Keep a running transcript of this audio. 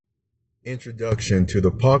Introduction to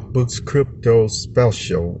the PocbooksCrypto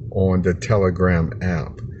special on the Telegram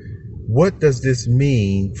app. What does this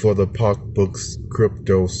mean for the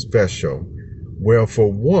PocbooksCrypto special? Well,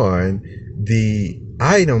 for one, the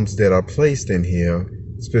items that are placed in here,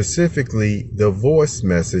 specifically the voice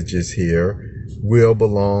messages here, will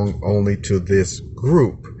belong only to this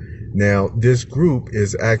group. Now, this group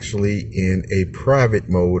is actually in a private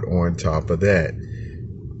mode on top of that.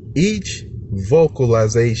 Each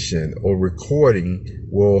vocalization or recording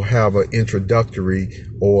will have an introductory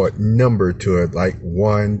or number to it, like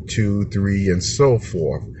 1, 2, 3, and so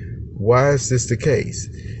forth. Why is this the case?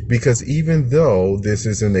 Because even though this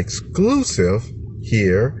is an exclusive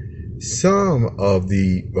here, some of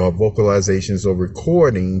the vocalizations or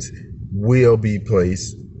recordings will be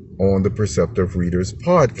placed on the Perceptive Readers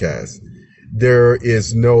podcast. There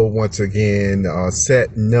is no, once again,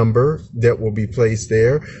 set number that will be placed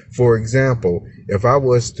there. For example, if I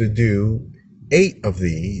was to do 8 of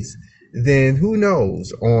these, then who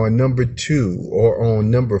knows, on number 2 or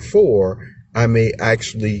on number 4, I may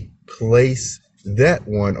actually place that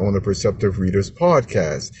one on the Perceptive Readers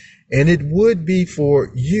podcast. And it would be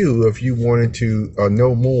for you, if you wanted to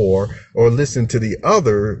know more or listen to the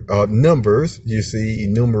other numbers, you see,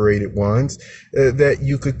 enumerated ones, that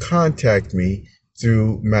you could contact me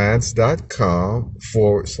through minds.com /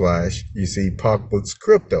 you see,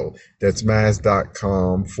 PocbooksCrypto. That's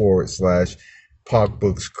minds.com /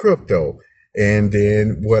 PocbooksCrypto. And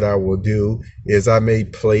then what I will do is I may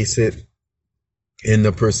place it in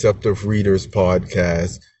the Perceptive Readers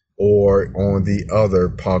podcast or on the other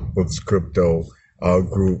PocbooksCrypto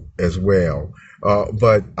group as well.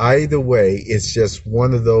 But either way, it's just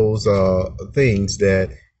one of those things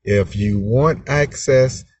that if you want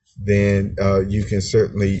access, then you can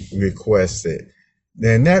certainly request it.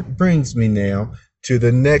 And that brings me now to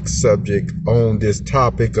the next subject on this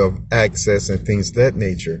topic of access and things of that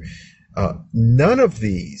nature. None of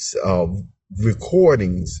these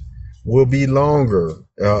recordings will be longer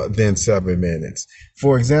than 7 minutes.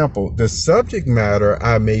 For example, the subject matter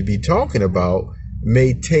I may be talking about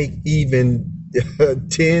may take even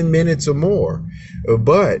 10 minutes or more.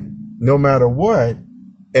 But no matter what,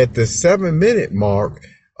 at the 7-minute mark,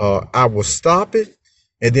 I will stop it,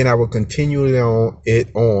 and then I will continue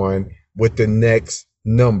it on with the next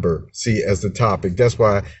number, see, as the topic. That's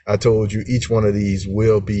why I told you each one of these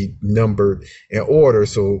will be numbered in order,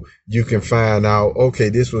 so you can find out, okay,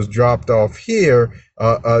 this was dropped off here,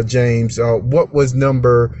 James, what was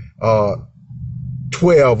number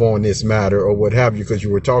 12 on this matter, or what have you, because you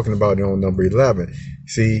were talking about it on number 11.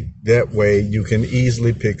 See, that way you can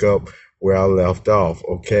easily pick up where I left off.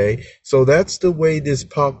 Okay, so that's the way this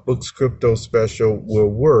PocbooksCrypto special will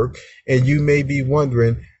work. And you may be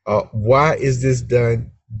wondering, why is this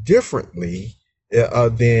done differently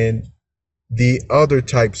than the other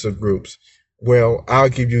types of groups? Well, I'll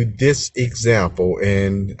give you this example,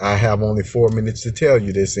 and I have only 4 minutes to tell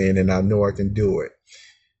you this in, and I know I can do it.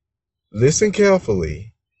 Listen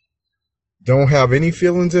carefully. Don't have any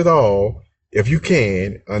feelings at all, if you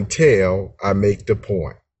can, until I make the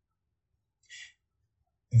point.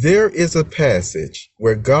 There is a passage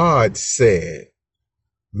where God said,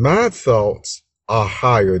 "My thoughts are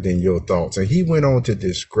higher than your thoughts." And he went on to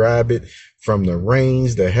describe it from the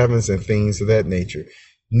range, the heavens, and things of that nature.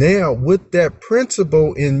 Now, with that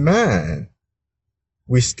principle in mind,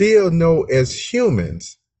 we still know as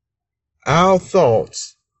humans, our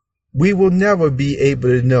thoughts, we will never be able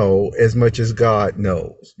to know as much as God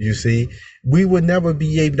knows. You see, we will never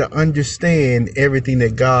be able to understand everything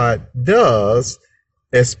that God does,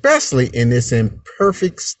 especially in this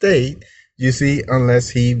imperfect state, you see, unless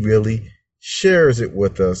he really shares it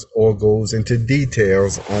with us or goes into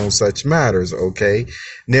details on such matters. Okay.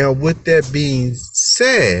 Now, with that being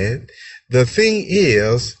said, the thing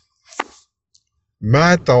is,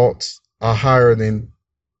 my thoughts are higher than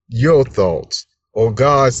your thoughts, or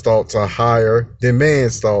God's thoughts are higher than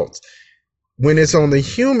man's thoughts. When it's on the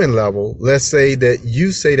human level, let's say that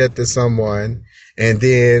you say that to someone, and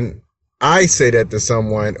then I say that to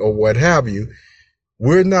someone, or what have you.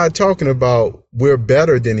 We're not talking about we're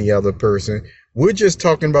better than the other person. We're just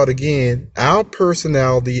talking about, again, our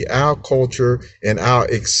personality, our culture, and our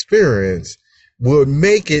experience will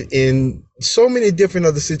make it in so many different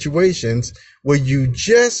other situations where you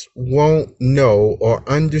just won't know or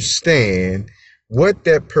understand what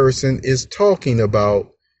that person is talking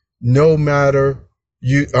about, no matter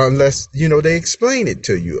unless they explain it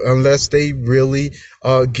to you, unless they really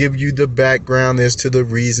give you the background as to the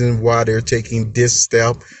reason why they're taking this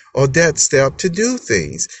step or that step to do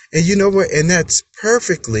things. And you know what? And that's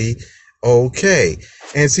perfectly Okay.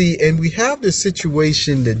 And see, and we have this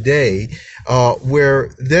situation today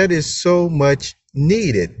where that is so much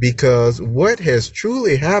needed, because what has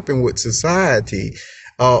truly happened with society,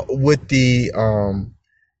 with the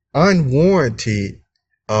unwarranted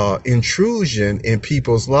intrusion in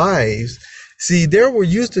people's lives. See, there were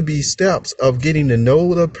used to be steps of getting to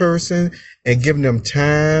know the person and giving them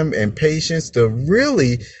time and patience to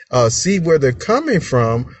really see where they're coming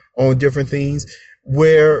from on different things,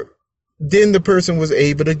 where then the person was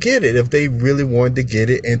able to get it if they really wanted to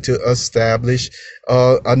get it, and to establish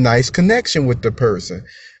a nice connection with the person.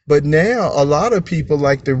 But now a lot of people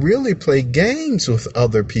like to really play games with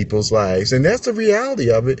other people's lives. And that's the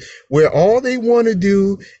reality of it, where all they want to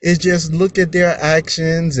do is just look at their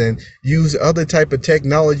actions and use other type of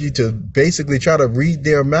technology to basically try to read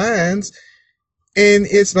their minds. And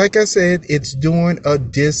it's like I said, it's doing a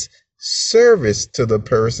disservice to the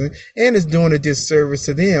person, and it's doing a disservice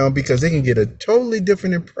to them, because they can get a totally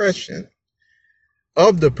different impression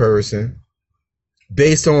of the person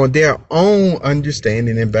based on their own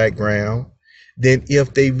understanding and background than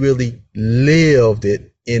if they really lived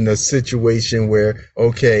it in a situation where,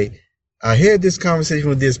 okay, I had this conversation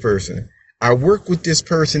with this person, I worked with this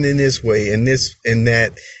person in this way and this and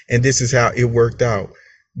that, and this is how it worked out.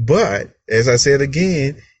 But as I said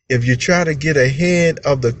again, if you try to get ahead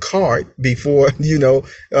of the cart before, before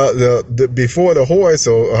the horse,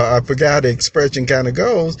 or I forgot how the expression kind of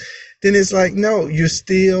goes, then it's like, no, you're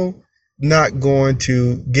still not going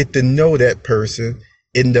to get to know that person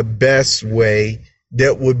in the best way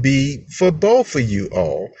that would be for both of you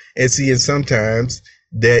all. And see, and sometimes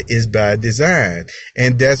that is by design.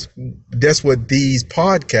 And that's what these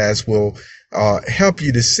podcasts will help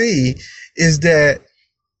you to see, is that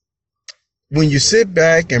when you sit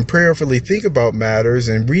back and prayerfully think about matters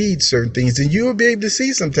and read certain things, then you will be able to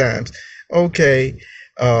see sometimes, okay,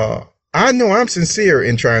 I know I'm sincere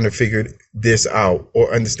in trying to figure this out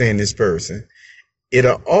or understand this person.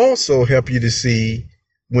 It'll also help you to see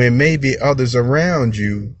when maybe others around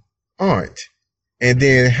you aren't. And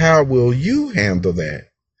then how will you handle that?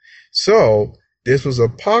 So this was a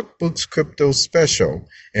PocbooksCrypto special.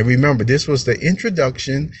 And remember, this was the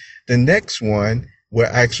introduction. The next one will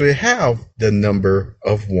actually have the number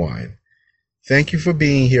of 1. Thank you for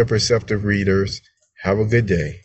being here, perceptive readers. Have a good day.